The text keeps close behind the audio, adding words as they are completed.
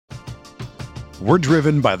We're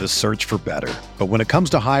driven by the search for better. But when it comes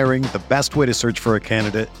to hiring, the best way to search for a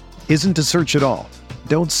candidate isn't to search at all.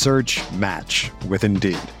 Don't search, match with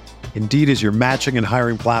Indeed. Indeed is your matching and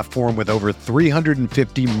hiring platform with over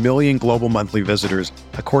 350 million global monthly visitors,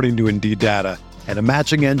 according to Indeed data, and a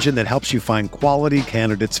matching engine that helps you find quality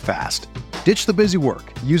candidates fast. Ditch the busy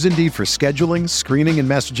work. Use Indeed for scheduling, screening, and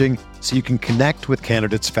messaging so you can connect with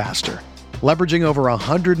candidates faster. Leveraging over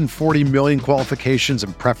 140 million qualifications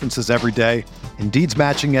and preferences every day, Indeed's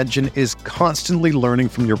matching engine is constantly learning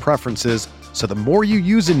from your preferences, so the more you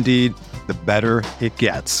use Indeed, the better it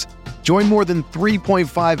gets. Join more than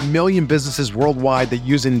 3.5 million businesses worldwide that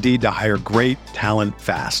use Indeed to hire great talent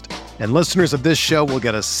fast. And listeners of this show will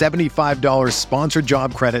get a $75 sponsored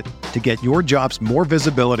job credit to get your jobs more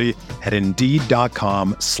visibility at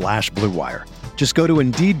Indeed.com/Blue Wire. Just go to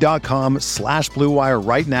Indeed.com/Blue Wire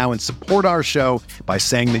right now and support our show by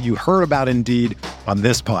saying that you heard about Indeed on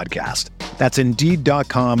this podcast. That's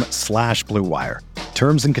Indeed.com/Blue Wire.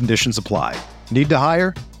 Terms and conditions apply. Need to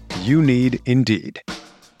hire? You need Indeed.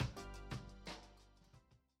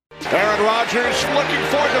 Aaron Rodgers looking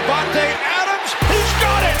for Devontae Adams. He's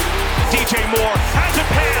got it. DJ Moore has a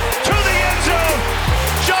pass to the end zone.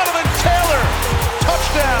 Jonathan Taylor,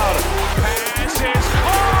 touchdown. Pass is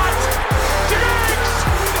caught. Diggs,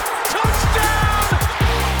 touchdown.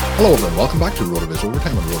 Hello everyone, welcome back to RotoViz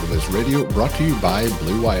Overtime on RotoViz Radio, brought to you by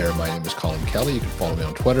Blue Wire. My name is Colin Kelly. You can follow me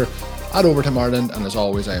on Twitter at Overtime Ireland, and as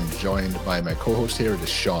always, I am joined by my co-host here. It is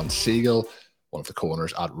Sean Siegel, one of the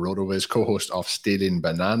co-owners at RotoViz, co-host of Stealing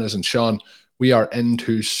Bananas. And Sean, we are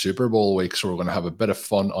into Super Bowl week, so we're going to have a bit of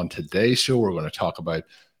fun on today's show. We're going to talk about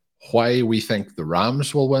why we think the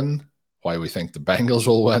Rams will win, why we think the Bengals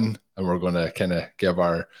will win, and we're going to kind of give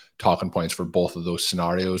our talking points for both of those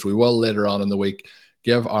scenarios. We will later on in the week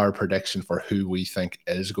give our prediction for who we think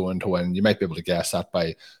is going to win. You might be able to guess that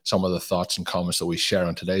by some of the thoughts and comments that we share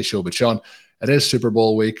on today's show. But Sean, it is Super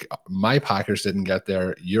Bowl week. My Packers didn't get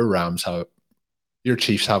there. Your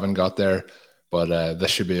Chiefs haven't got there, but this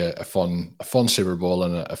should be a fun Super Bowl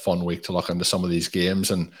and a fun week to look into some of these games.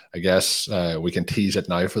 And I guess we can tease it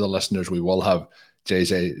now for the listeners. We will have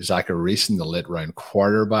JJ Zacharyson, the late round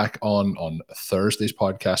quarterback, on Thursday's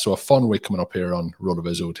podcast. So a fun week coming up here on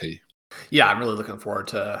RotoViz OT. Yeah, I'm really looking forward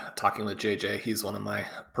to talking with JJ. He's one of my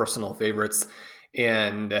personal favorites.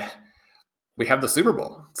 And we have the Super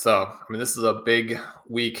Bowl. So, I mean, this is a big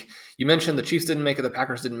week. You mentioned the Chiefs didn't make it, the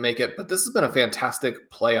Packers didn't make it, but this has been a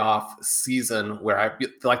fantastic playoff season where I feel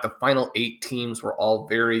like the final 8 teams were all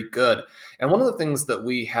very good. And one of the things that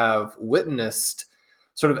we have witnessed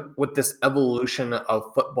sort of with this evolution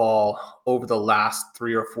of football over the last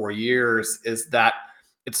 3 or 4 years is that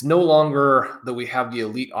it's no longer that we have the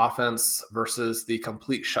elite offense versus the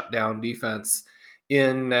complete shutdown defense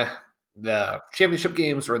in the championship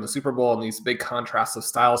games or in the Super Bowl, and these big contrasts of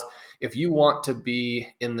styles. If you want to be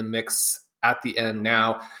in the mix at the end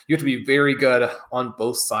now, you have to be very good on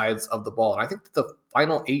both sides of the ball. And I think that the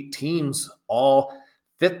final 8 teams all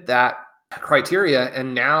fit that criteria.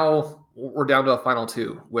 And now we're down to a final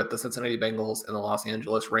 2 with the Cincinnati Bengals and the Los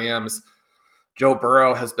Angeles Rams. Joe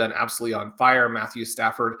Burrow has been absolutely on fire. Matthew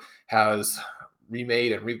Stafford has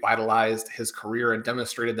remade and revitalized his career and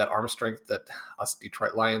demonstrated that arm strength that us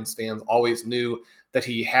Detroit Lions fans always knew that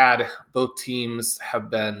he had. Both teams have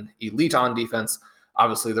been elite on defense.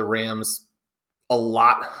 Obviously, the Rams, a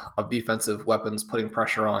lot of defensive weapons putting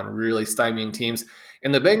pressure on, really stymieing teams.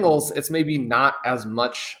 And the Bengals, it's maybe not as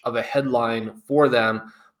much of a headline for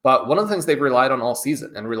them, but one of the things they've relied on all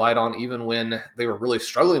season and relied on even when they were really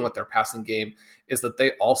struggling with their passing game is that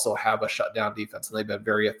they also have a shutdown defense, and they've been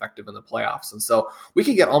very effective in the playoffs. And so we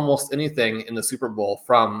could get almost anything in the Super Bowl,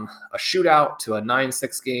 from a shootout to a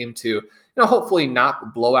 9-6 game to, hopefully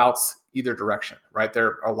not blowouts either direction, right?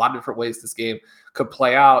 There are a lot of different ways this game could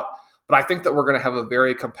play out, but I think that we're going to have a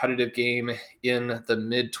very competitive game in the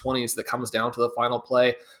mid-20s that comes down to the final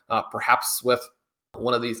play, perhaps with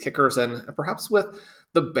one of these kickers and perhaps with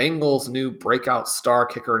the Bengals' new breakout star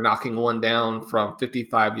kicker knocking one down from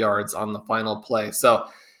 55 yards on the final play. So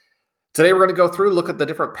today we're going to go through, look at the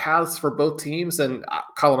different paths for both teams. And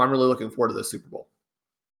Colin, I'm really looking forward to the Super Bowl.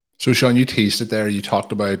 So Sean, you teased it there. You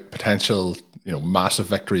talked about potential, massive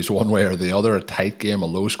victories one way or the other, a tight game, a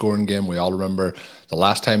low scoring game. We all remember the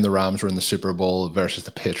last time the Rams were in the Super Bowl versus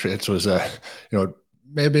the Patriots was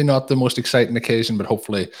maybe not the most exciting occasion, but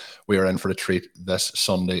hopefully we are in for a treat this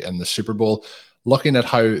Sunday in the Super Bowl. Looking at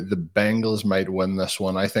how the Bengals might win this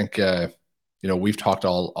one, I think, we've talked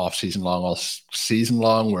all season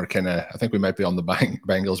long. We're I think we might be on the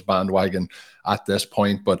Bengals bandwagon at this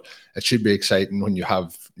point, but it should be exciting when you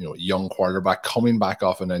have, a young quarterback coming back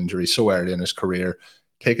off an injury so early in his career,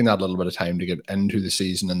 taking that little bit of time to get into the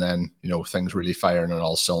season, and then, things really firing on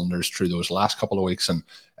all cylinders through those last couple of weeks and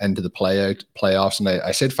into the playoffs. And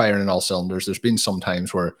I said firing on all cylinders. There's been some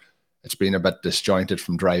times where it's been a bit disjointed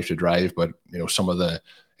from drive to drive, but some of the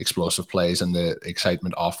explosive plays and the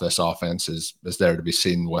excitement off this offense is there to be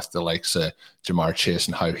seen, with the likes of Jamar Chase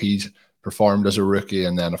and how he's performed as a rookie,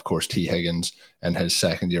 and then of course T. Higgins in his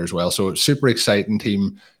second year as well. So super exciting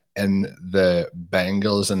team in the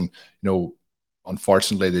Bengals, and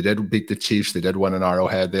unfortunately they did beat the Chiefs. They did win in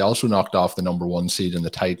Arrowhead. They also knocked off the number 1 seed in the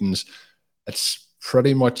Titans. It's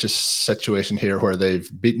pretty much a situation here where they've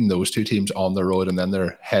beaten those two teams on the road, and then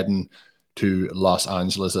they're heading to Los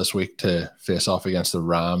Angeles this week to face off against the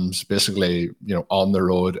Rams, basically, on the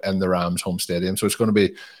road in the Rams home stadium. So it's going to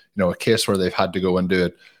be, a case where they've had to go and do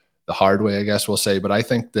it the hard way, I guess we'll say. But I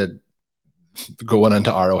think that going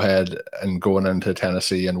into Arrowhead and going into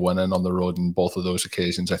Tennessee and winning on the road in both of those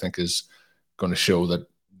occasions, I think is going to show that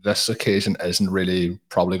this occasion isn't really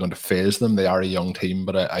probably going to phase them. They are a young team,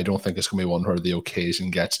 but I don't think it's going to be one where the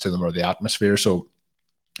occasion gets to them or the atmosphere. So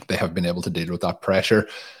they have been able to deal with that pressure.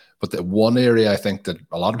 But the one area I think that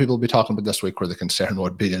a lot of people will be talking about this week where the concern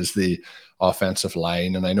would be is the offensive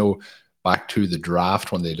line. And I know back to the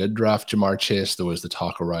draft, when they did draft Jamar Chase, there was the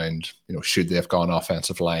talk around, should they have gone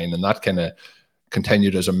offensive line? And that kind of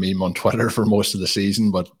continued as a meme on Twitter for most of the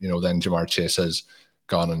season. But, then Jamar Chase has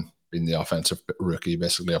gone and been the offensive rookie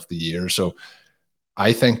basically of the year. So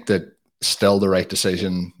I think that still the right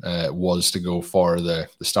decision was to go for the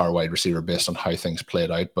star wide receiver based on how things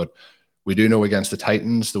played out. But we do know against the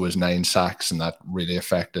Titans, there was 9 sacks, and that really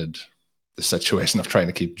affected the situation of trying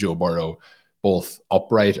to keep Joe Burrow both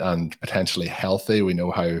upright and potentially healthy. We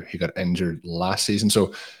know how he got injured last season.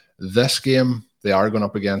 So this game, they are going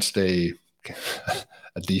up against a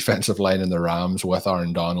defensive line in the Rams with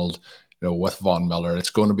Aaron Donald, with Von Miller.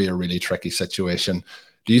 It's going to be a really tricky situation.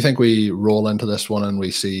 Do you think we roll into this one and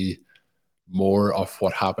we see more of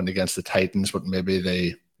what happened against the Titans, but maybe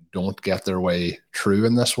they don't get their way through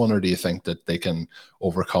in this one? Or do you think that they can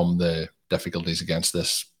overcome the difficulties against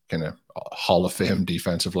this kind of Hall of Fame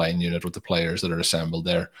defensive line unit with the players that are assembled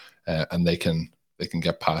there, and they can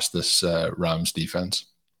get past this Rams defense?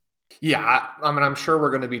 Yeah, I mean, I'm sure we're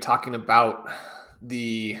going to be talking about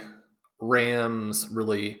the Rams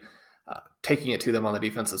really taking it to them on the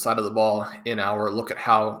defensive side of the ball in our look at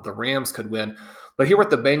how the Rams could win. But here with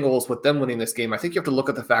the Bengals, with them winning this game, I think you have to look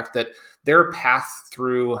at the fact that their path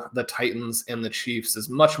through the Titans and the Chiefs is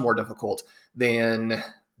much more difficult than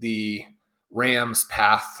the Rams'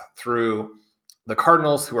 path through the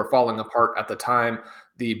Cardinals, who were falling apart at the time,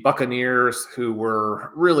 the Buccaneers, who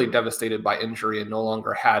were really devastated by injury and no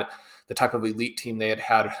longer had the type of elite team they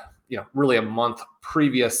had, really a month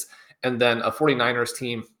previous, and then a 49ers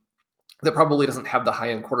team that probably doesn't have the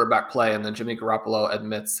high-end quarterback play. And then Jimmy Garoppolo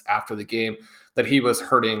admits after the game that he was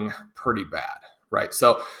hurting pretty bad, right?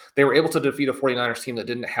 So they were able to defeat a 49ers team that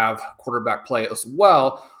didn't have quarterback play as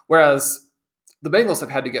well, whereas the Bengals have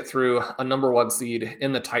had to get through a number 1 seed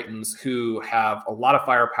in the Titans, who have a lot of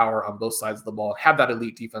firepower on both sides of the ball, have that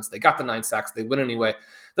elite defense. They got the 9 sacks. They win anyway.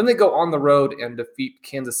 Then they go on the road and defeat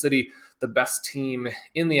Kansas City, the best team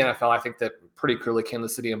in the NFL. I think that pretty clearly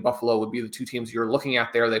Kansas City and Buffalo would be the 2 teams you're looking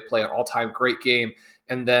at there. They play an all-time great game.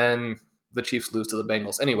 And then the Chiefs lose to the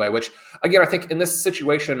Bengals anyway, which, again, I think in this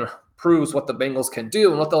situation proves what the Bengals can do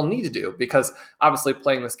and what they'll need to do, because obviously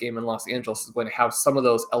playing this game in Los Angeles is going to have some of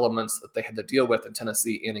those elements that they had to deal with in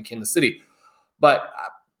Tennessee and in Kansas City. But,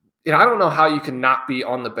 I don't know how you can not be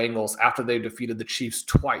on the Bengals after they defeated the Chiefs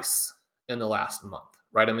twice in the last month,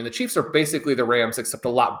 right? I mean, the Chiefs are basically the Rams, except a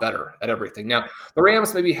lot better at everything. Now, the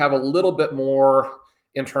Rams maybe have a little bit more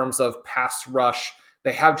in terms of pass rush.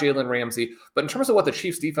 They have Jalen Ramsey, but in terms of what the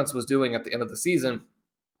Chiefs defense was doing at the end of the season,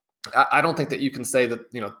 I don't think that you can say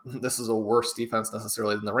that, this is a worse defense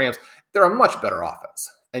necessarily than the Rams. They're a much better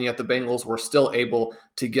offense, and yet the Bengals were still able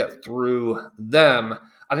to get through them.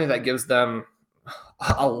 I think that gives them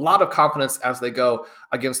a lot of confidence as they go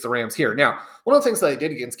against the Rams here. Now, one of the things that they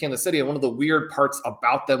did against Kansas City, and one of the weird parts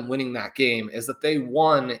about them winning that game, is that they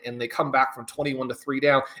won and they come back from 21-3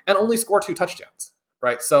 down and only score 2 touchdowns,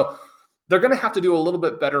 right? So they're going to have to do a little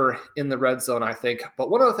bit better in the red zone, I think. But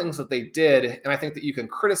one of the things that they did, and I think that you can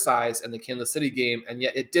criticize in the Kansas City game, and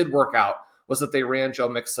yet it did work out, was that they ran Joe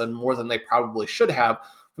Mixon more than they probably should have,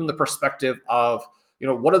 from the perspective of,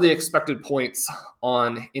 what are the expected points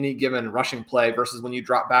on any given rushing play versus when you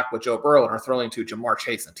drop back with Joe Burrow and are throwing to Jamar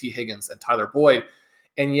Chase and T. Higgins and Tyler Boyd.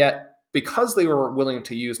 And yet, because they were willing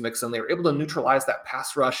to use Mixon, they were able to neutralize that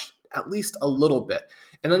pass rush at least a little bit.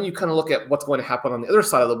 And then you kind of look at what's going to happen on the other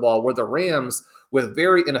side of the ball, where the Rams, with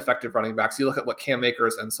very ineffective running backs, you look at what Cam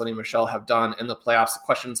Akers and Sonny Michel have done in the playoffs,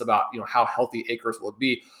 questions about, how healthy Akers will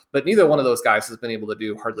be, but neither one of those guys has been able to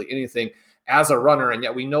do hardly anything as a runner. And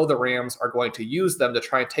yet we know the Rams are going to use them to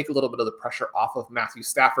try and take a little bit of the pressure off of Matthew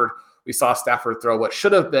Stafford. We saw Stafford throw what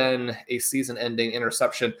should have been a season-ending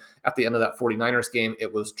interception at the end of that 49ers game.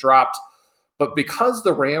 It was dropped. But because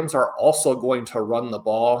the Rams are also going to run the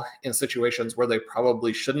ball in situations where they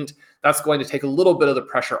probably shouldn't, that's going to take a little bit of the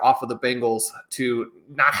pressure off of the Bengals to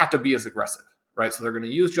not have to be as aggressive, right? So they're going to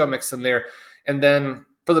use Joe Mixon there. And then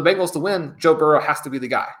for the Bengals to win, Joe Burrow has to be the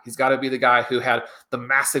guy. He's got to be the guy who had the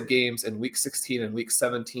massive games in week 16 and week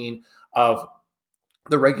 17 of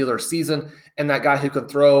the regular season, and that guy who can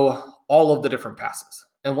throw all of the different passes.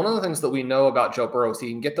 And one of the things that we know about Joe Burrow is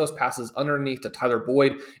he can get those passes underneath to Tyler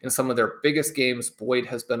Boyd in some of their biggest games. Boyd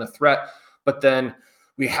has been a threat, but then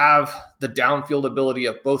we have the downfield ability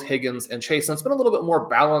of both Higgins and Chase. And it's been a little bit more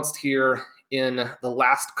balanced here in the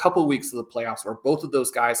last couple weeks of the playoffs, where both of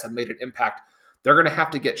those guys have made an impact. They're going to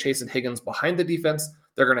have to get Chase and Higgins behind the defense.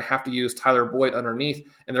 They're going to have to use Tyler Boyd underneath,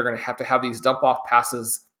 and they're going to have these dump-off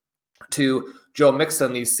passes to Joe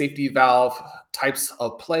Mixon, these safety valve types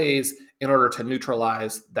of plays in order to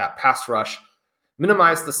neutralize that pass rush,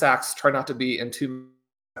 minimize the sacks, try not to be in 2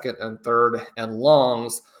 second and third and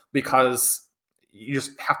longs, because you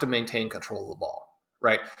just have to maintain control of the ball,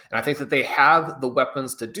 right? And I think that they have the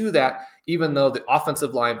weapons to do that, even though the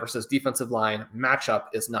offensive line versus defensive line matchup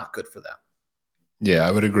is not good for them. Yeah,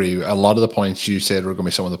 I would agree. A lot of the points you said were going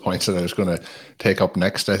to be some of the points that I was going to take up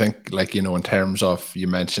next. I think, in terms of, you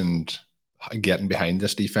mentioned getting behind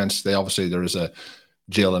this defense, there is a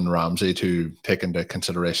Jalen Ramsey to take into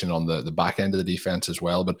consideration on the back end of the defense as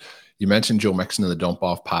well. But you mentioned Joe Mixon and the dump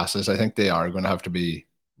off passes. I think they are going to have to be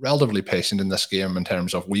relatively patient in this game, in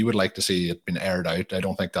terms of, we would like to see it being aired out. I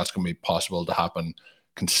don't think that's going to be possible to happen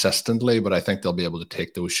consistently, but I think they'll be able to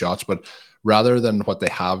take those shots. But rather than what they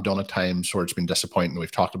have done at times where it's been disappointing,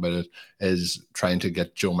 we've talked about it, is trying to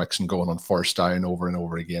get Joe Mixon going on first down over and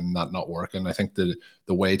over again, that not working. I think the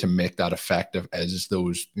way to make that effective is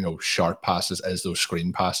those, short passes, is those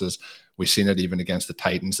screen passes. We've seen it even against the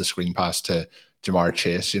Titans, the screen pass to Jamar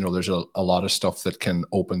Chase. There's a lot of stuff that can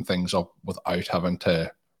open things up without having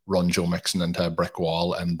to run Joe Mixon into a brick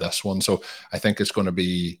wall in this one. So I think it's going to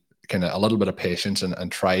be kind of a little bit of patience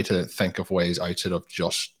and try to think of ways outside of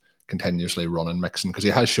just continuously running Mixon, because he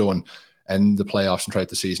has shown in the playoffs and throughout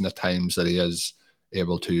the season at times that he is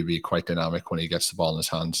able to be quite dynamic when he gets the ball in his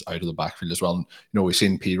hands out of the backfield as well. And, we've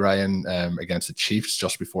seen P. Ryan against the Chiefs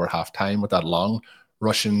just before halftime with that long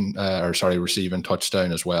receiving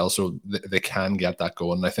touchdown as well. So they can get that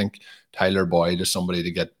going. And I think Tyler Boyd is somebody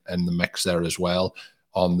to get in the mix there as well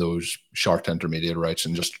on those short intermediate routes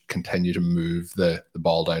and just continue to move the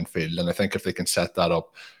ball downfield. And I think if they can set that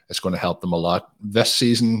up, it's going to help them a lot. This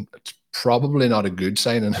season, it's probably not a good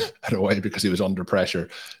sign in a way, because he was under pressure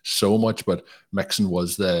so much, but Mixon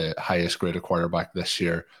was the highest graded quarterback this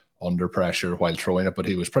year under pressure while throwing it, but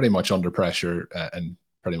he was pretty much under pressure in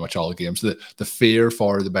pretty much all games. The fear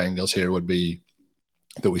for the Bengals here would be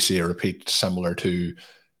that we see a repeat similar to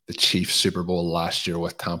the Chiefs Super Bowl last year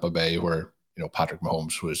with Tampa Bay, where Patrick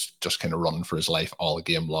Mahomes was just kind of running for his life all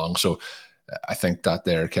game long. So I think that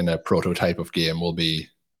their kind of prototype of game will be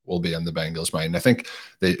in the Bengals' mind. I think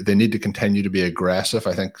they need to continue to be aggressive.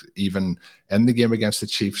 I think even in the game against the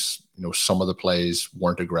Chiefs, some of the plays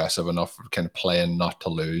weren't aggressive enough, kind of playing not to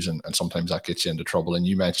lose, and sometimes that gets you into trouble. And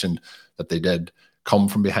you mentioned that they did come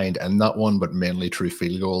from behind in that one, but mainly through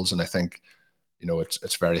field goals. And I think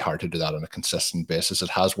it's very hard to do that on a consistent basis. It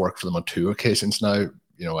has worked for them on 2 occasions now.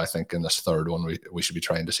 I think in this third one, we should be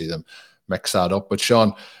trying to see them mix that up. But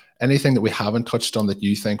Sean, anything that we haven't touched on that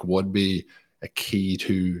you think would be a key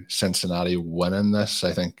to Cincinnati winning this?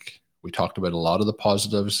 I think we talked about a lot of the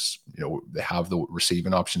positives. They have the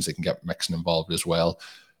receiving options. They can get Mixon involved as well.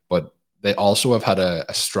 But they also have had a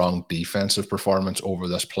strong defensive performance over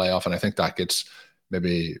this playoff. And I think that gets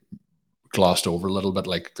maybe glossed over a little bit.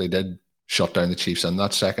 Like, they did shut down the Chiefs in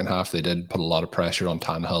that second half. They did put a lot of pressure on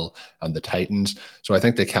Tannehill and the Titans. So I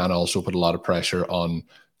think they can also put a lot of pressure on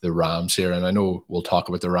the Rams here. And I know we'll talk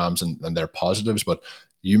about the Rams and their positives, but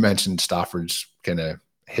you mentioned Stafford's kind of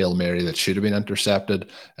Hail Mary that should have been intercepted.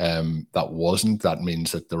 That wasn't. That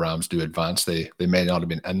means that the Rams do advance. They may not have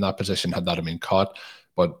been in that position had that have been caught,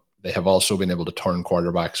 but they have also been able to turn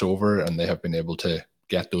quarterbacks over, and they have been able to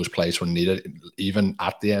get those plays when needed, even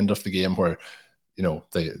at the end of the game where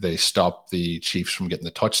they stop the Chiefs from getting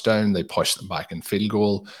the touchdown. They push them back in field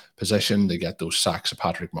goal position. They get those sacks of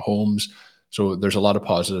Patrick Mahomes. So there's a lot of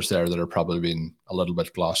positives there that are probably being a little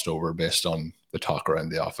bit glossed over based on the talk around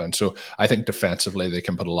the offense. So I think defensively they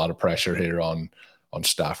can put a lot of pressure here on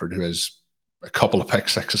Stafford, who has a couple of pick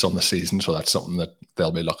sixes on the season. So that's something that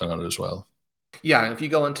they'll be looking at as well. Yeah, and if you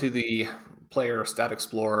go into the Player Stat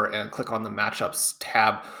Explorer and click on the matchups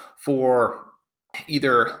tab for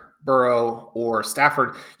either Burrow or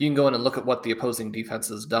Stafford, you can go in and look at what the opposing defense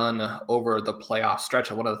has done over the playoff stretch.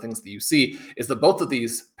 And one of the things that you see is that both of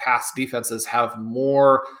these past defenses have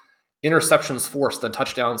more interceptions forced than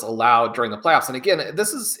touchdowns allowed during the playoffs. And again,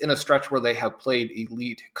 this is in a stretch where they have played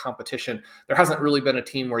elite competition. There hasn't really been a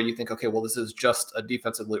team where you think, okay, well, this is just a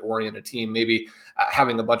defensively oriented team. Maybe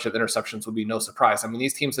having a bunch of interceptions would be no surprise. I mean,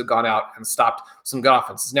 these teams have gone out and stopped some good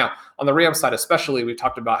offenses. Now, on the Rams side especially, we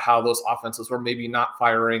talked about how those offenses were maybe not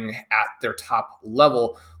firing at their top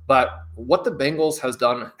level. But what the Bengals have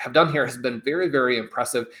done here has been very, very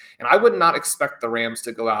impressive. And I would not expect the Rams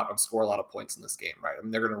to go out and score a lot of points in this game, right? I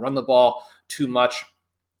mean, they're going to run the ball too much.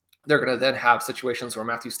 They're going to then have situations where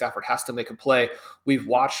Matthew Stafford has to make a play. We've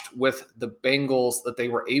watched with the Bengals that they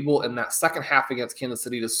were able in that second half against Kansas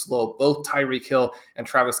City to slow both Tyreek Hill and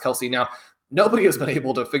Travis Kelce. Now, nobody has been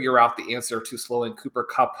able to figure out the answer to slowing Cooper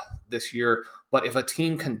Kupp this year. But if a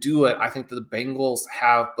team can do it, I think that the Bengals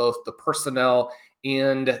have both the personnel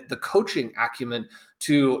and the coaching acumen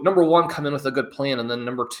to, number one, come in with a good plan, and then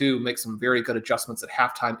number two, make some very good adjustments at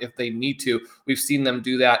halftime if they need to. We've seen them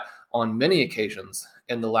do that on many occasions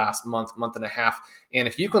in the last month and a half. And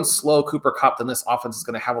if you can slow Cooper Kupp, then this offense is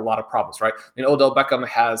going to have a lot of problems, right? I mean, Odell Beckham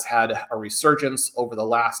has had a resurgence over the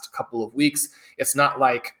last couple of weeks. It's not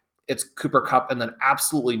like it's Cooper Kupp and then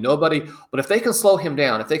absolutely nobody. But if they can slow him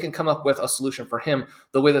down, if they can come up with a solution for him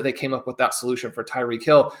the way that they came up with that solution for Tyreek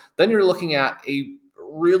Hill, then you're looking at a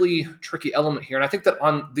really tricky element here. And I think that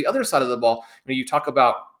on the other side of the ball, you talk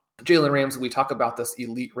about Jalen Ramsey, we talk about this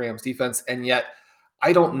elite Rams defense, and yet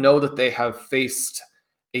I don't know that they have faced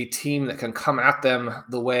a team that can come at them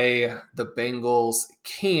the way the Bengals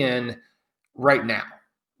can right now,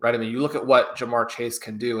 right? I mean, you look at what Jamar Chase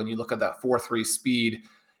can do, and you look at that 4.3 speed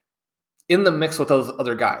in the mix with those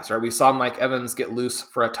other guys, right? We saw Mike Evans get loose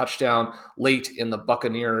for a touchdown late in the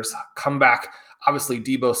Buccaneers comeback. Obviously,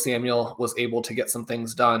 Deebo Samuel was able to get some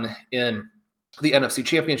things done in the NFC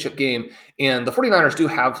Championship game, and the 49ers do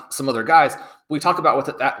have some other guys. We talk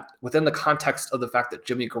about that within the context of the fact that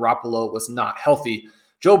Jimmy Garoppolo was not healthy.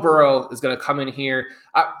 Joe Burrow is going to come in here.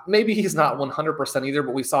 Maybe he's not 100% either,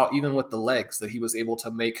 but we saw even with the legs that he was able to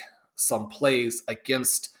make some plays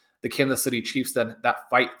against the Kansas City Chiefs that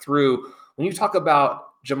fight through. When you talk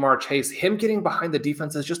about Jamar Chase, him getting behind the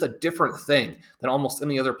defense is just a different thing than almost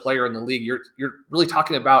any other player in the league. You're really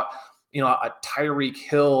talking about, a Tyreek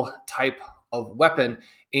Hill type of weapon,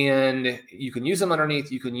 and you can use him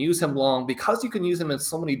underneath, you can use him long. Because you can use him in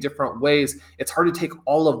so many different ways, it's hard to take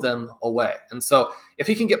all of them away. And so if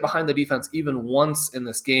he can get behind the defense even once in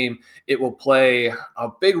this game, it will play a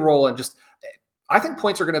big role in just, I think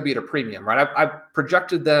points are going to be at a premium, right? I've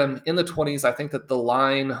projected them in the 20s. I think that the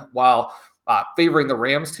line, while favoring the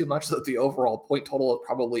Rams too much, that the overall point total is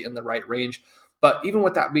probably in the right range. But even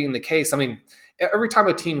with that being the case, I mean, every time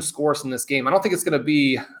a team scores in this game, I don't think it's going to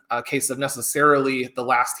be a case of necessarily the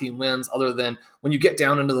last team wins, other than when you get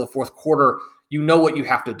down into the fourth quarter, you know what you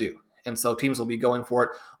have to do. And so teams will be going for it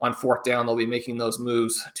on fourth down. They'll be making those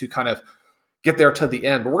moves to kind of get there to the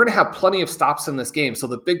end. But we're going to have plenty of stops in this game. So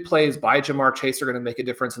the big plays by Jamar Chase are going to make a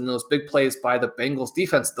difference. And those big plays by the Bengals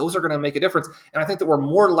defense, those are going to make a difference. And I think that we're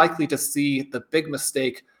more likely to see the big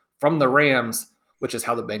mistake from the Rams, which is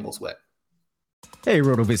how the Bengals win. Hey,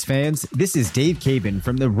 RotoViz fans, this is Dave Cabin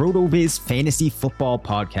from the RotoViz Fantasy Football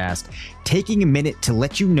Podcast, taking a minute to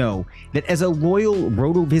let you know that as a loyal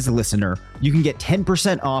RotoViz listener, you can get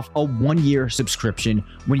 10% off a one-year subscription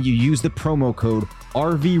when you use the promo code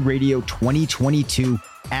RVRadio2022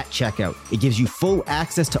 at checkout. It gives you full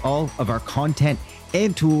access to all of our content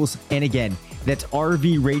and tools, and again, that's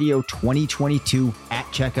RVRadio2022 at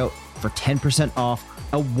checkout for 10%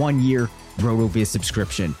 off a one-year RotoViz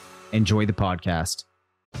subscription. Enjoy the podcast.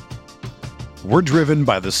 We're driven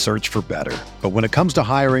by the search for better. But when it comes to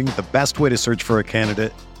hiring, the best way to search for a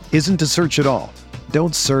candidate isn't to search at all.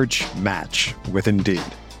 Don't search, match with Indeed.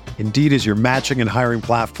 Indeed is your matching and hiring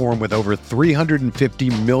platform with over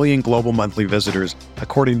 350 million global monthly visitors,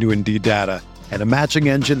 according to Indeed data, and a matching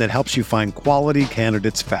engine that helps you find quality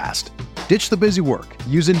candidates fast. Ditch the busy work.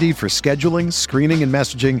 Use Indeed for scheduling, screening, and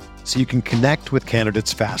messaging so you can connect with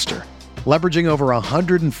candidates faster. Leveraging over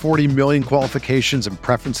 140 million qualifications and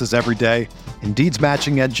preferences every day, Indeed's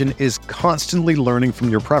matching engine is constantly learning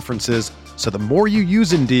from your preferences, so the more you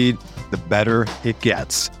use Indeed, the better it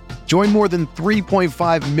gets. Join more than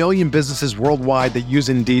 3.5 million businesses worldwide that use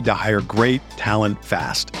Indeed to hire great talent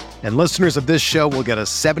fast. And listeners of this show will get a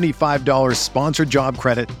 $75 sponsored job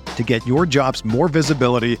credit to get your jobs more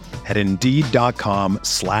visibility at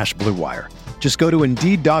Indeed.com/Blue Wire. Just go to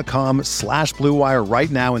Indeed.com/Blue Wire right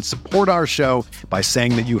now and support our show by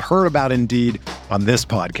saying that you heard about Indeed on this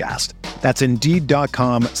podcast. That's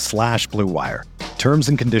Indeed.com/Blue Wire. Terms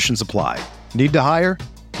and conditions apply. Need to hire?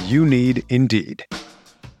 You need Indeed.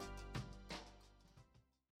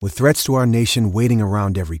 With threats to our nation waiting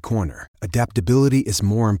around every corner, adaptability is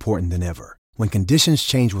more important than ever. When conditions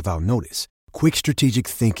change without notice, quick strategic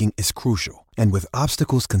thinking is crucial. And with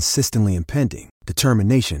obstacles consistently impending,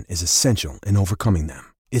 determination is essential in overcoming them.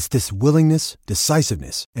 It's this willingness,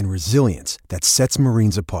 decisiveness, and resilience that sets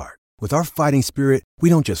Marines apart. With our fighting spirit, we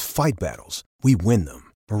don't just fight battles, we win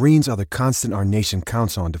them. Marines are the constant our nation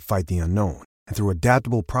counts on to fight the unknown. And through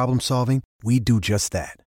adaptable problem solving, we do just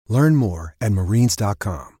that. Learn more at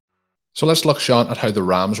marines.com. So let's look, Sean, at how the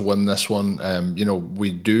Rams win this one.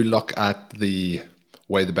 We do look at the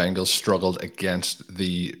way the Bengals struggled against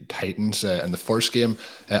the Titans in the first game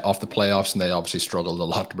of the playoffs, and they obviously struggled a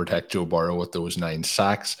lot to protect Joe Burrow with those 9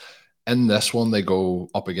 sacks. In this one, they go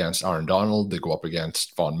up against Aaron Donald, they go up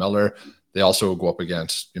against Von Miller. They also go up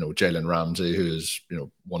against, Jalen Ramsey, who is,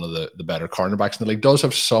 one of the better cornerbacks in the league. Does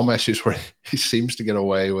have some issues where he seems to get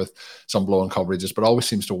away with some blown coverages, but always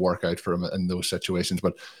seems to work out for him in those situations.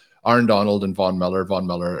 But Aaron Donald and Von Miller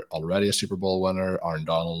already a Super Bowl winner. Aaron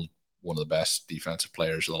Donald, one of the best defensive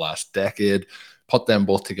players of the last decade. Put them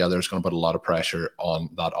both together is going to put a lot of pressure on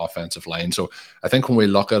that offensive line. So I think when we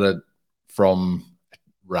look at it from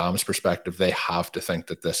Rams' perspective, they have to think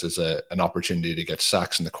that this is an opportunity to get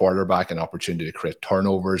sacks in the quarterback, an opportunity to create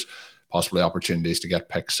turnovers, possibly opportunities to get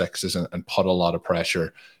pick sixes and put a lot of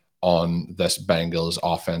pressure on this Bengals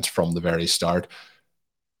offense from the very start.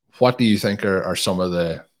 What do you think are some of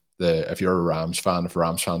the if you're a Rams fan, if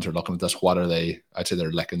Rams fans are looking at this, what are they? I'd say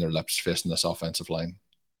they're licking their lips facing this offensive line.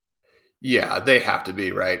 Yeah, they have to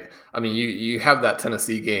be, right? I mean, you have that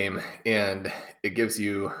Tennessee game, and it gives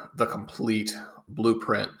you the complete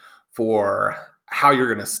blueprint for how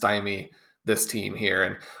you're going to stymie this team here.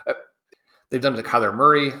 And they've done it to Kyler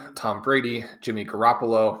Murray, Tom Brady, Jimmy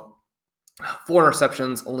Garoppolo. 4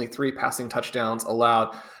 interceptions, only 3 passing touchdowns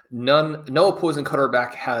allowed. No opposing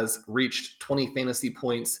quarterback has reached 20 fantasy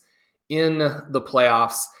points in the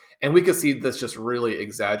playoffs. And we could see this just really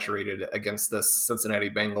exaggerated against this Cincinnati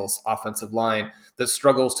Bengals offensive line that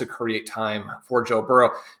struggles to create time for Joe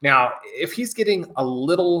Burrow. Now, if he's getting a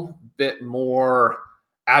little bit more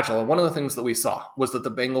agile, and one of the things that we saw was that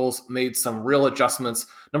the Bengals made some real adjustments.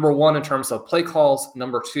 Number 1, in terms of play calls.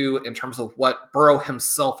 Number 2, in terms of what Burrow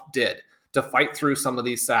himself did to fight through some of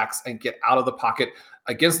these sacks and get out of the pocket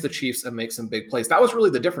against the Chiefs and make some big plays. That was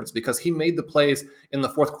really the difference, because he made the plays in the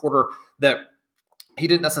fourth quarter that he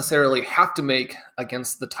didn't necessarily have to make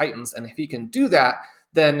against the Titans. And if he can do that,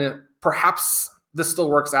 then perhaps this still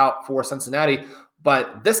works out for Cincinnati.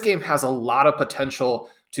 But this game has a lot of potential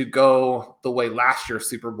to go the way last year's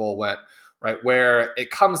Super Bowl went, right? Where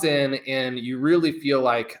it comes in and you really feel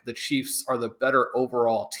like the Chiefs are the better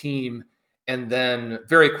overall team. And then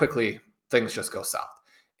very quickly, things just go south.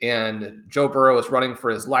 And Joe Burrow is running for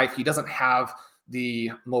his life. He doesn't have the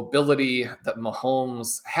mobility that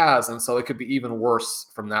Mahomes has. And so it could be even worse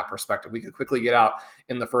from that perspective. We could quickly get out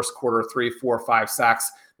in the first quarter, 3, 4, 5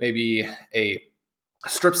 sacks, maybe a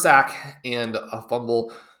strip sack and a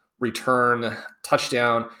fumble return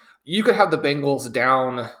touchdown. You could have the Bengals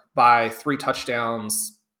down by 3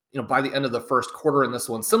 touchdowns, by the end of the first quarter in this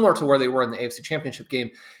one, similar to where they were in the AFC Championship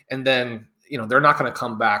game. And then, they're not going to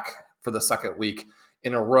come back for the second week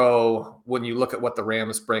in a row. When you look at what the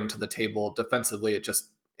Rams bring to the table defensively, it just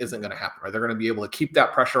isn't going to happen, right? They're going to be able to keep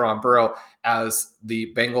that pressure on Burrow as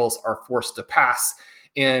the Bengals are forced to pass.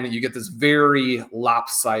 And you get this very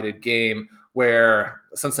lopsided game where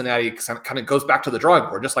Cincinnati kind of goes back to the drawing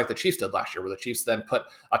board, just like the Chiefs did last year, where the Chiefs then put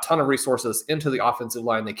a ton of resources into the offensive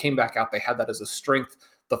line. They came back out. They had that as a strength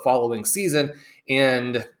the following season.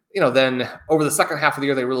 And then over the second half of the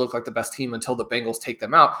year, they really look like the best team until the Bengals take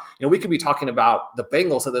them out. We could be talking about the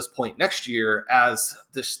Bengals at this point next year as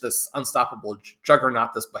this unstoppable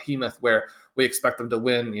juggernaut, this behemoth where we expect them to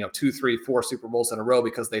win, 2, 3, 4 Super Bowls in a row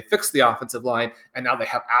because they fixed the offensive line and now they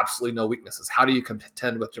have absolutely no weaknesses. How do you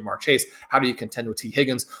contend with Jamar Chase? How do you contend with T.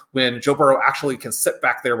 Higgins when Joe Burrow actually can sit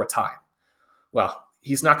back there with time? Well,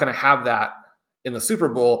 he's not going to have that in the Super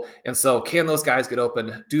Bowl. And so can those guys get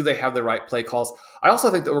open? Do they have the right play calls? I also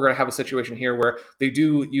think that we're going to have a situation here where they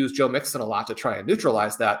do use Joe Mixon a lot to try and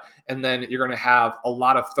neutralize that. And then you're going to have a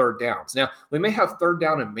lot of third downs. Now, we may have third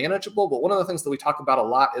down and manageable, but one of the things that we talk about a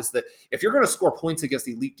lot is that if you're going to score points against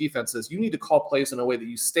elite defenses, you need to call plays in a way that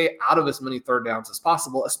you stay out of as many third downs as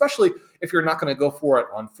possible, especially if you're not going to go for it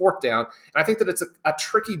on fourth down. And I think that it's a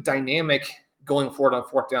tricky dynamic going forward on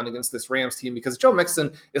fourth down against this Rams team, because Joe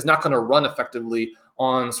Mixon is not going to run effectively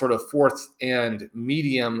on sort of fourth and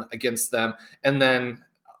medium against them. And then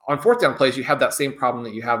on fourth down plays, you have that same problem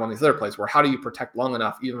that you have on these other plays, where how do you protect long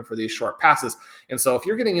enough even for these short passes? And so if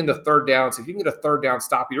you're getting into third downs, if you can get a third down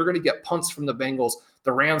stop, you're going to get punts from the Bengals.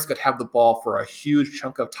 The Rams could have the ball for a huge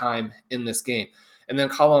chunk of time in this game. And then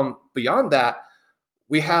Colin, beyond that,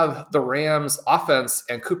 we have the Rams offense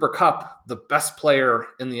and Cooper Kupp, the best player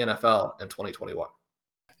in the NFL in 2021.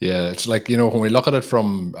 Yeah, it's like, when we look at it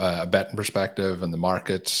from a betting perspective and the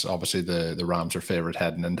markets, obviously the Rams are favorite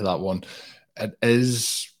heading into that one. It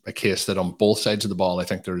is a case that on both sides of the ball, I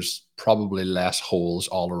think there's probably less holes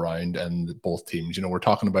all around in both teams. We're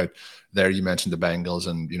talking about there, you mentioned the Bengals,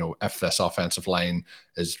 and, if this offensive line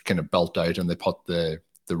is kind of built out and they put the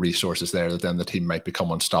resources there, that then the team might become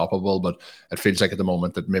unstoppable. But it feels like at the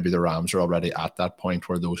moment that maybe the Rams are already at that point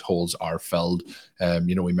where those holes are filled.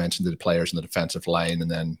 We mentioned the players in the defensive line, and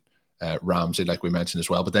then Ramsey, like we mentioned as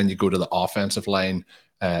well. But then you go to the offensive line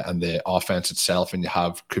and the offense itself, and you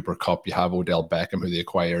have Cooper Kupp, you have Odell Beckham, who they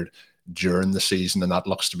acquired during the season, and that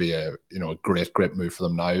looks to be a great move for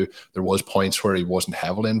them now. There was points where he wasn't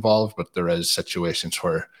heavily involved, but there is situations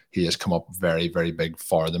where he has come up very, very big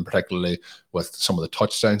for them, particularly with some of the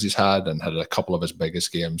touchdowns he's had, and had a couple of his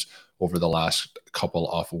biggest games over the last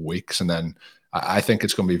couple of weeks. And then I think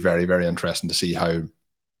it's going to be very, very interesting to see how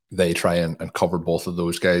they try and cover both of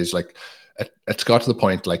those guys. Like it's got to the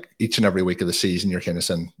point, like each and every week of the season, you're kind of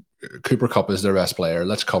saying, Cooper Kupp is their best player.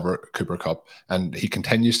 Let's cover Cooper Kupp. And he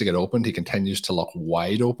continues to get opened. He continues to look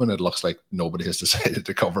wide open. It looks like nobody has decided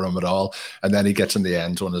to cover him at all. And then he gets in the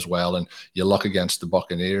end zone as well. And you look against the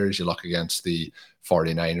Buccaneers, you look against the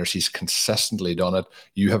 49ers, he's consistently done it.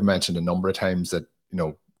 You have mentioned a number of times that,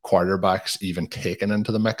 quarterbacks even taken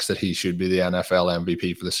into the mix, that he should be the NFL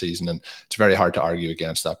MVP for the season. And it's very hard to argue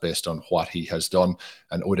against that based on what he has done.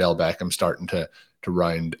 And Odell Beckham starting to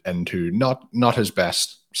round into not his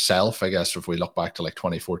best self, I guess, if we look back to like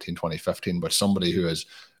 2014, 2015, but somebody who is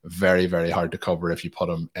very, very hard to cover if you put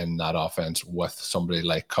him in that offense with somebody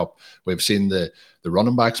like Kupp. We've seen the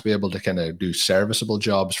running backs be able to kind of do serviceable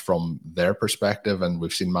jobs from their perspective, and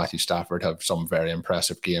we've seen Matthew Stafford have some very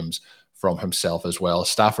impressive games from himself as well.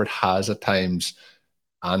 Stafford has at times,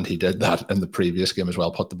 and he did that in the previous game as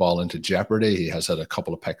well, put the ball into jeopardy. He has had a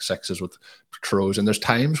couple of pick sixes with throws, and there's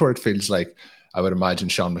times where it feels like, I would imagine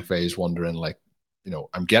Sean McVay is wondering, like,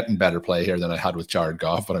 I'm getting better play here than I had with Jared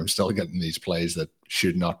Goff, but I'm still getting these plays that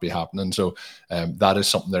should not be happening. So that is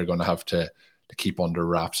something they're going to have to keep under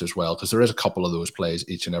wraps as well, because there is a couple of those plays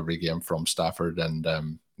each and every game from Stafford,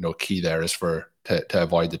 and key there is to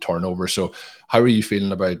avoid the turnover. So how are you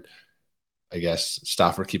feeling about, I guess,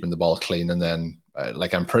 Stafford keeping the ball clean, and then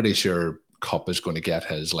I'm pretty sure Kupp is going to get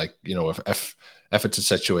his, if it's a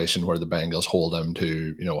situation where the Bengals hold him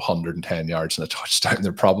to 110 yards and a touchdown,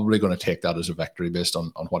 they're probably going to take that as a victory based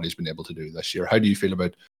on what he's been able to do this year. How do you feel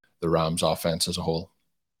about the Rams offense as a whole?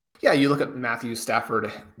 Yeah, you look at Matthew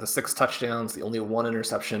Stafford, the 6 touchdowns, the only 1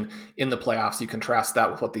 interception in the playoffs. You contrast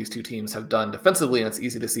that with what these two teams have done defensively, and it's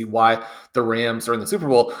easy to see why the Rams are in the Super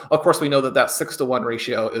Bowl. Of course, we know that 6-1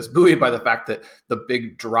 ratio is buoyed by the fact that the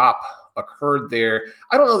big drop occurred there.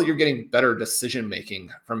 I don't know that you're getting better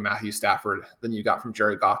decision-making from Matthew Stafford than you got from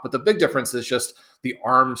Jared Goff, but the big difference is just the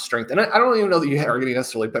arm strength. And I don't even know that you are getting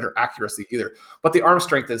necessarily better accuracy either, but the arm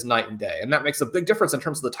strength is night and day. And that makes a big difference in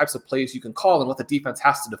terms of the types of plays you can call and what the defense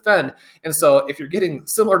has to defend. And so if you're getting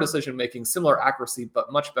similar decision-making, similar accuracy,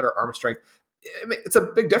 but much better arm strength, it's a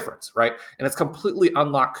big difference, right? And it's completely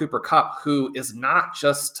unlocked Cooper Kupp, who is not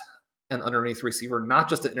just an underneath receiver, not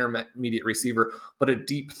just an intermediate receiver, but a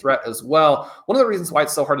deep threat as well. One of the reasons why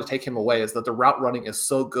it's so hard to take him away is that the route running is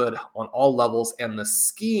so good on all levels, and the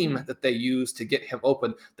scheme that they use to get him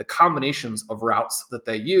open, the combinations of routes that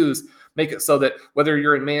they use, make it so that whether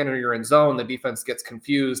you're in man or you're in zone, the defense gets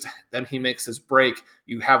confused. Then he makes his break.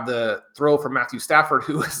 You have the throw from Matthew Stafford,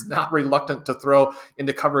 who is not reluctant to throw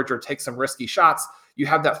into coverage or take some risky shots. You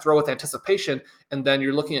have that throw with anticipation, and then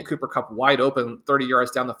you're looking at Cooper Kupp wide open 30 yards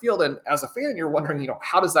down the field. And as a fan, you're wondering,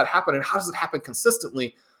 how does that happen, and how does it happen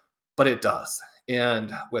consistently? But it does.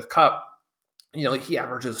 And with Kupp, he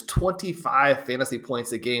averages 25 fantasy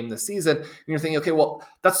points a game this season. And you're thinking, okay, well,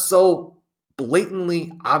 that's so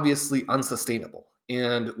blatantly, obviously unsustainable.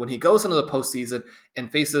 And when he goes into the postseason and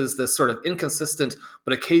faces this sort of inconsistent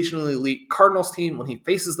but occasionally elite Cardinals team, when he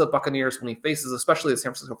faces the Buccaneers, when he faces especially the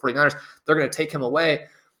San Francisco 49ers, they're going to take him away.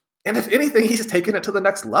 And if anything, he's taken it to the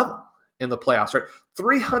next level in the playoffs, right?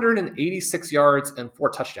 386 yards and 4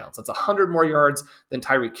 touchdowns. That's 100 more yards than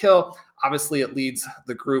Tyreek Hill. Obviously, it leads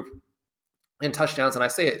the group in touchdowns, and I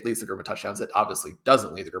say it leads the group of touchdowns. It obviously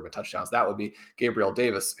doesn't lead the group of touchdowns. That would be Gabriel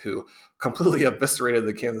Davis, who completely eviscerated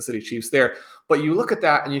the Kansas City Chiefs there. But you look at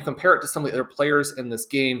that and you compare it to some of the other players in this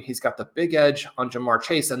game. He's got the big edge on Jamar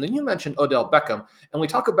Chase. And then you mentioned Odell Beckham. And we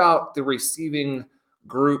talk about the receiving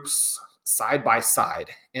groups side by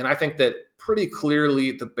side. And I think that pretty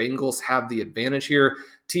clearly the Bengals have the advantage here.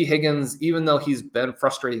 T. Higgins, even though he's been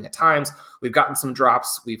frustrating at times, we've gotten some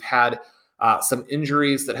drops. We've had some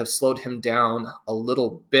injuries that have slowed him down a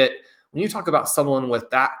little bit. When you talk about someone with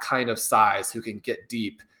that kind of size who can get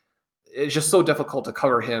deep, it's just so difficult to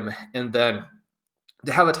cover him. And then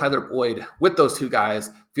to have a Tyler Boyd with those two guys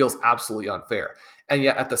feels absolutely unfair. And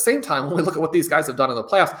yet at the same time, when we look at what these guys have done in the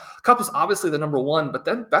playoffs, Kupp is obviously the number one, but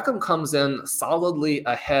then Beckham comes in solidly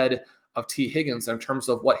ahead of T. Higgins in terms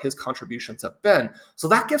of what his contributions have been. So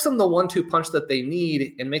that gives them the 1-2 punch that they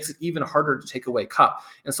need and makes it even harder to take away Kupp.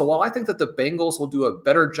 And so while I think that the Bengals will do a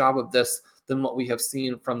better job of this than what we have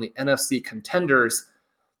seen from the NFC contenders,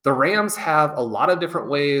 the Rams have a lot of different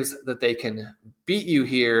ways that they can beat you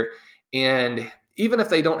here. And even if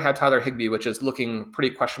they don't have Tyler Higbee, which is looking pretty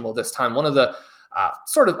questionable this time, one of the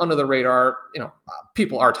sort of under the radar,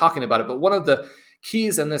 people are talking about it, but one of the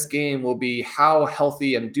keys in this game will be how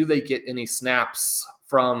healthy and do they get any snaps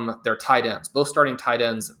from their tight ends. Both starting tight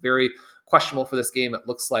ends, very questionable for this game. It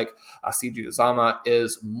looks like C.J. Uzomah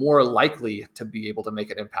is more likely to be able to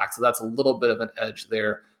make an impact. So that's a little bit of an edge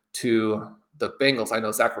there to the Bengals. I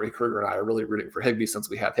know Zachary Kruger and I are really rooting for Higbee since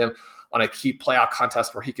we have him on a key playoff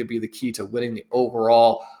contest where he could be the key to winning the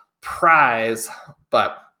overall prize.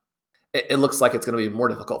 But it looks like it's going to be more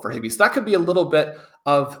difficult for Higbee. So that could be a little bit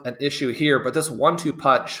of an issue here. But this 1-2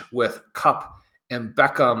 punch with Kupp and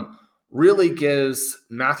Beckham really gives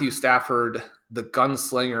Matthew Stafford, the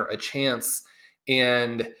gunslinger, a chance.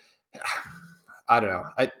 And I don't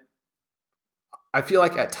know. I feel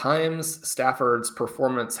like at times Stafford's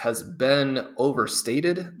performance has been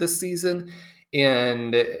overstated this season.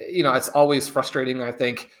 And, it's always frustrating, I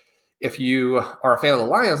think, if you are a fan of the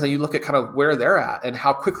Lions and you look at kind of where they're at and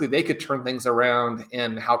how quickly they could turn things around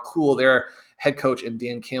and how cool their head coach and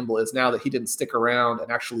Dan Campbell is now that he didn't stick around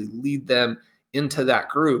and actually lead them into that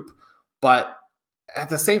group. But at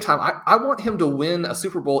the same time, I want him to win a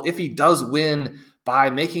Super Bowl if he does win by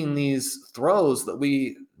making these throws that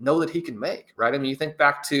we know that he can make, right? I mean, you think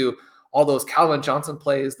back to all those Calvin Johnson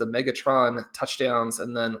plays, the Megatron touchdowns,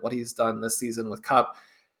 and then what he's done this season with Kupp.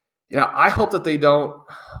 I hope that they don't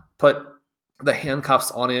put the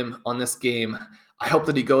handcuffs on him on this game. I hope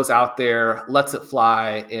that he goes out there, lets it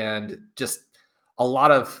fly, and just a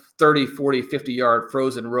lot of 30, 40, 50-yard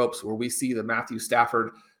frozen ropes where we see the Matthew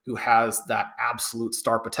Stafford who has that absolute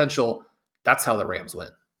star potential. That's how the Rams win.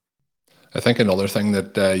 I think another thing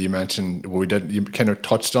that you mentioned, you kind of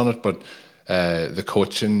touched on it, but the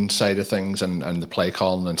coaching side of things and the play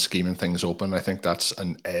calling and scheming things open, I think that's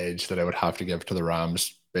an edge that I would have to give to the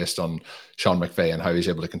Rams based on Sean McVay and how he's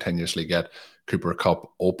able to continuously get Cooper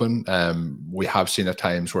Kupp open. We have seen at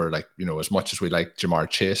times where, as much as we like Jamar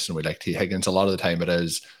Chase and we like T. Higgins, a lot of the time it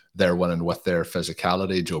is they're winning with their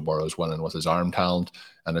physicality. Joe Burrow's winning with his arm talent,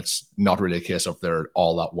 and it's not really a case of they're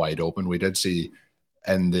all that wide open. We did see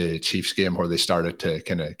in the Chiefs game where they started to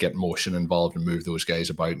kind of get motion involved and move those guys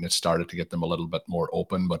about, and it started to get them a little bit more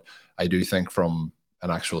open. But I do think from an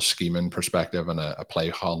actual scheming perspective and a play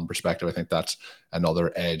calling perspective, I think that's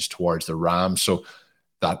another edge towards the Rams. So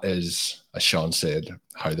that is, as Sean said,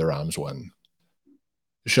 how the Rams win.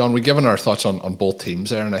 Sean, we've given our thoughts on both teams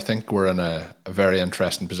there, and I think we're in a very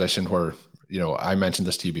interesting position where, I mentioned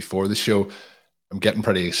this to you before the show. I'm getting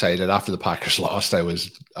pretty excited. After the Packers lost, I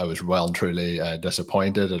was well and truly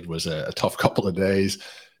disappointed. It was a tough couple of days.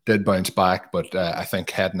 Did bounce back, but I think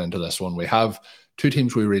heading into this one, we have two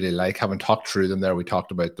teams we really like. Haven't talked through them there. We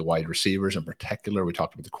talked about the wide receivers in particular. We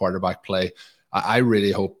talked about the quarterback play. I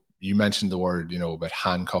really hope, you mentioned the word, about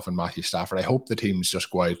handcuffing Matthew Stafford. I hope the teams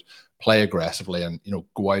just go out, play aggressively, and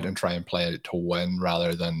go out and try and play it to win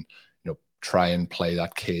rather than try and play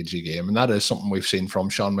that cagey game. And that is something we've seen from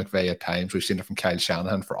Sean McVay at times. We've seen it from Kyle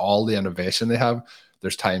Shanahan for all the innovation they have.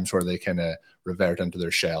 there's times where they kind of revert into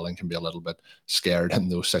their shell and can be a little bit scared in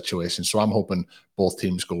those situations. So I'm hoping both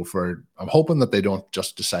teams go for it. I'm hoping that they don't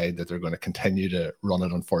just decide that they're going to continue to run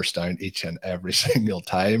it on first down each and every single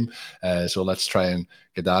time. So let's try and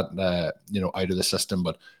get that out of the system.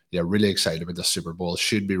 But yeah, really excited about the Super Bowl.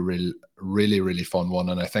 Should be really fun one.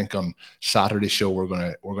 And I think on Saturday's show we're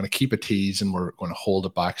gonna keep a tease and we're going to hold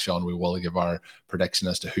it back, Sean. We will give our prediction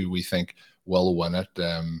as to who we think will win it.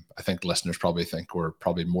 I think listeners probably think we're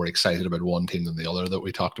probably more excited about one team than the other that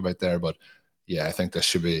we talked about there. But yeah, I think this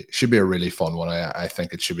should be a really fun one. I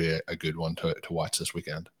think it should be a good one to watch this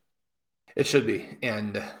weekend. It should be.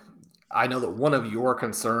 And I know that one of your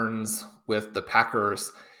concerns with the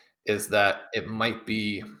Packers is that it might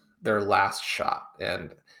be their last shot.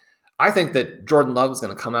 And I think that Jordan Love is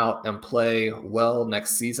going to come out and play well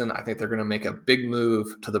next season. I think they're going to make a big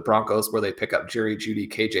move to the Broncos where they pick up Jerry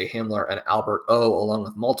Jeudy, KJ Hamler, and Albert O, along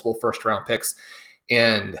with multiple first-round picks.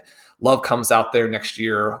 And Love comes out there next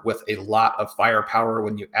year with a lot of firepower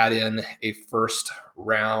when you add in a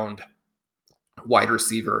first-round wide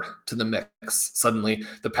receiver to the mix. Suddenly,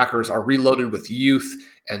 the Packers are reloaded with youth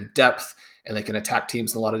and depth, and they can attack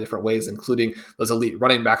teams in a lot of different ways, including those elite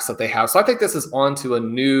running backs that they have. So I think this is on to a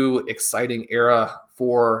new, exciting era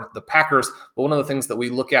for the Packers. But one of the things that we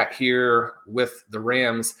look at here with the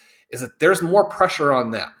Rams is that there's more pressure on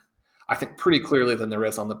them, I think, pretty clearly than there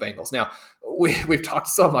is on the Bengals. Now, we've talked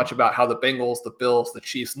so much about how the Bengals, the Bills, the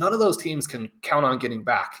Chiefs, none of those teams can count on getting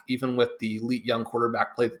back, even with the elite young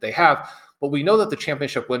quarterback play that they have. But we know that the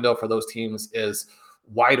championship window for those teams is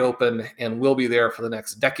wide open and will be there for the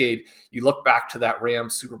next decade. You look back to that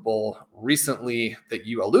Rams Super Bowl recently that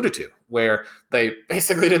you alluded to, where they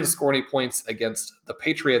basically didn't score any points against the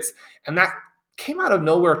Patriots. And that came out of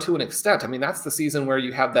nowhere to an extent. I mean, that's the season where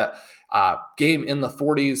you have that game in the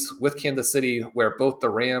 40s with Kansas City, where both the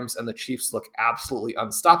Rams and the Chiefs look absolutely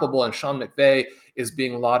unstoppable. And Sean McVay is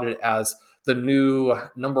being lauded as the new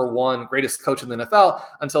number one greatest coach in the NFL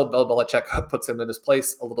until Bill Belichick puts him in his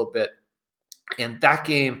place a little bit. And that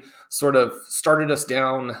game sort of started us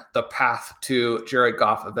down the path to Jared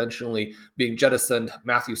Goff eventually being jettisoned,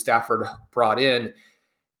 Matthew Stafford brought in.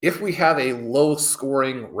 If we have a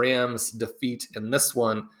low-scoring Rams defeat in this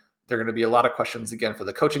one, there are going to be a lot of questions again for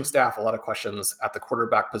the coaching staff, a lot of questions at the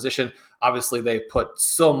quarterback position. Obviously, they put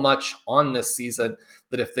so much on this season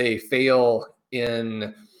that if they fail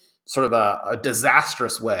in sort of a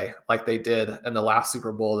disastrous way like they did in the last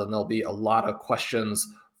Super Bowl, then there'll be a lot of questions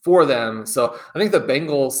for them. So I think the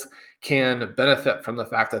Bengals can benefit from the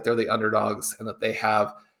fact that they're the underdogs and that they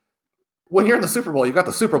have, when you're in the Super Bowl, you've got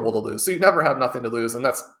the Super Bowl to lose. So you never have nothing to lose. And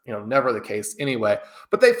that's, never the case anyway,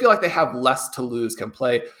 but they feel like they have less to lose, can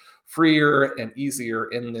play freer and easier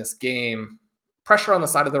in this game. Pressure on the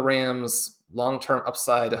side of the Rams, long-term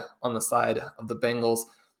upside on the side of the Bengals,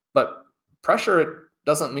 but pressure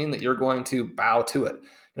doesn't mean that you're going to bow to it.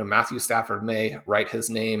 Matthew Stafford may write his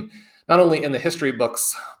name not only in the history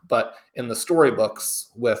books, but in the storybooks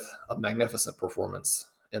with a magnificent performance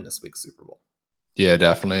in this week's Super Bowl. Yeah,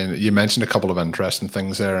 definitely. And you mentioned a couple of interesting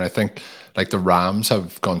things there. And I think like the Rams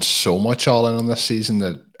have gone so much all in on this season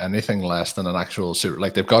that anything less than an actual Super,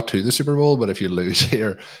 like they've got to the Super Bowl, but if you lose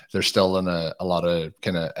here, they're still in a lot of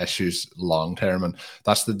kind of issues long term. And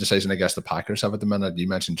that's the decision I guess the Packers have at the minute. You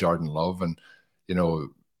mentioned Jordan Love, and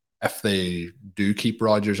if they do keep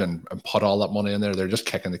Rodgers and put all that money in there, they're just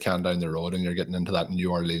kicking the can down the road, and you're getting into that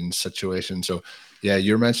New Orleans situation. So yeah,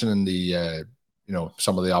 you're mentioning the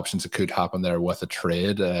some of the options that could happen there with a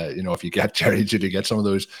trade. If you get Jerry Jeudy, get some of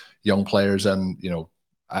those young players, and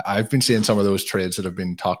I've been seeing some of those trades that have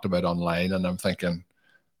been talked about online, and I'm thinking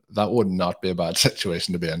that would not be a bad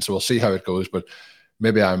situation to be in. So we'll see how it goes, but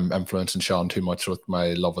maybe I'm influencing Sean too much with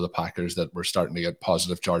my love of the Packers that we're starting to get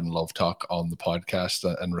positive Jordan Love talk on the podcast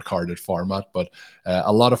and recorded format. But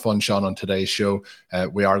a lot of fun, Sean, on today's show.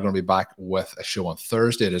 We are going to be back with a show on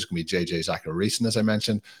Thursday. It is going to be JJ Zachariason, as I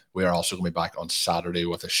mentioned. We are also going to be back on Saturday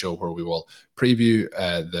with a show where we will preview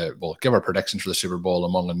we'll give our predictions for the Super Bowl,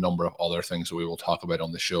 among a number of other things that we will talk about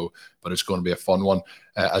on the show. But it's going to be a fun one.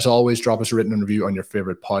 As always, drop us a written review on your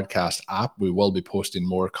favorite podcast app. We will be posting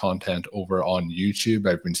more content over on YouTube.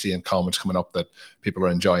 I've been seeing comments coming up that people are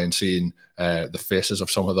enjoying seeing the faces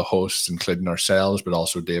of some of the hosts, including ourselves, but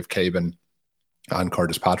also Dave Cabin and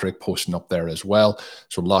Curtis Patrick posting up there as well.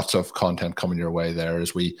 So lots of content coming your way there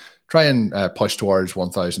as we try and push towards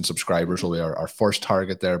 1,000 subscribers will be our first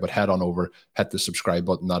target there. But head on over, hit the subscribe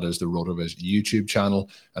button. That is the RotoViz YouTube channel.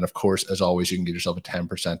 And of course, as always, you can get yourself a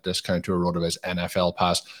 10% discount to a RotoViz NFL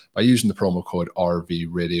Pass by using the promo code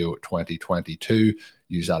RVRadio2022.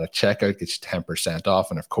 Use that at checkout, gets you 10% off.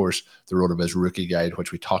 And of course, the RotoViz Rookie Guide,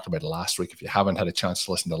 which we talked about last week. If you haven't had a chance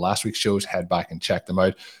to listen to last week's shows, head back and check them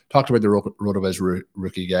out. Talked about the RotoViz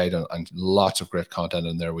Rookie Guide and lots of great content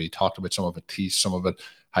in there. We talked about some of it, teased some of it.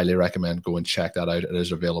 Highly recommend go and check that out. It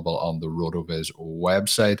is available on the RotoViz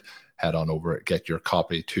website. Head on over, get your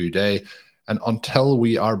copy today. And until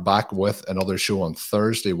we are back with another show on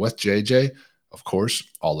Thursday with JJ, of course,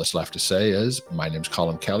 all that's left to say is my name's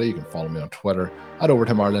Colin Kelly. You can follow me on Twitter at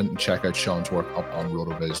Overtime Ireland and check out Sean's work up on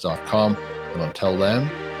rotoviz.com. And until then,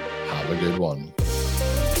 have a good one.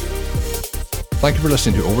 Thank you for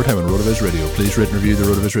listening to Overtime on RotoViz Radio. Please rate and review the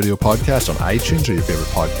RotoViz Radio podcast on iTunes or your favorite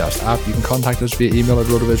podcast app. You can contact us via email at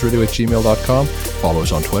rotovizradio@gmail.com. Follow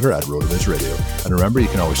us on Twitter at RotoViz Radio. And remember, you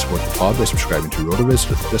can always support the pod by subscribing to RotoViz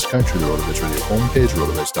with a discount through the RotoViz Radio homepage,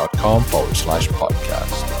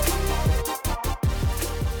 rotoviz.com/podcast.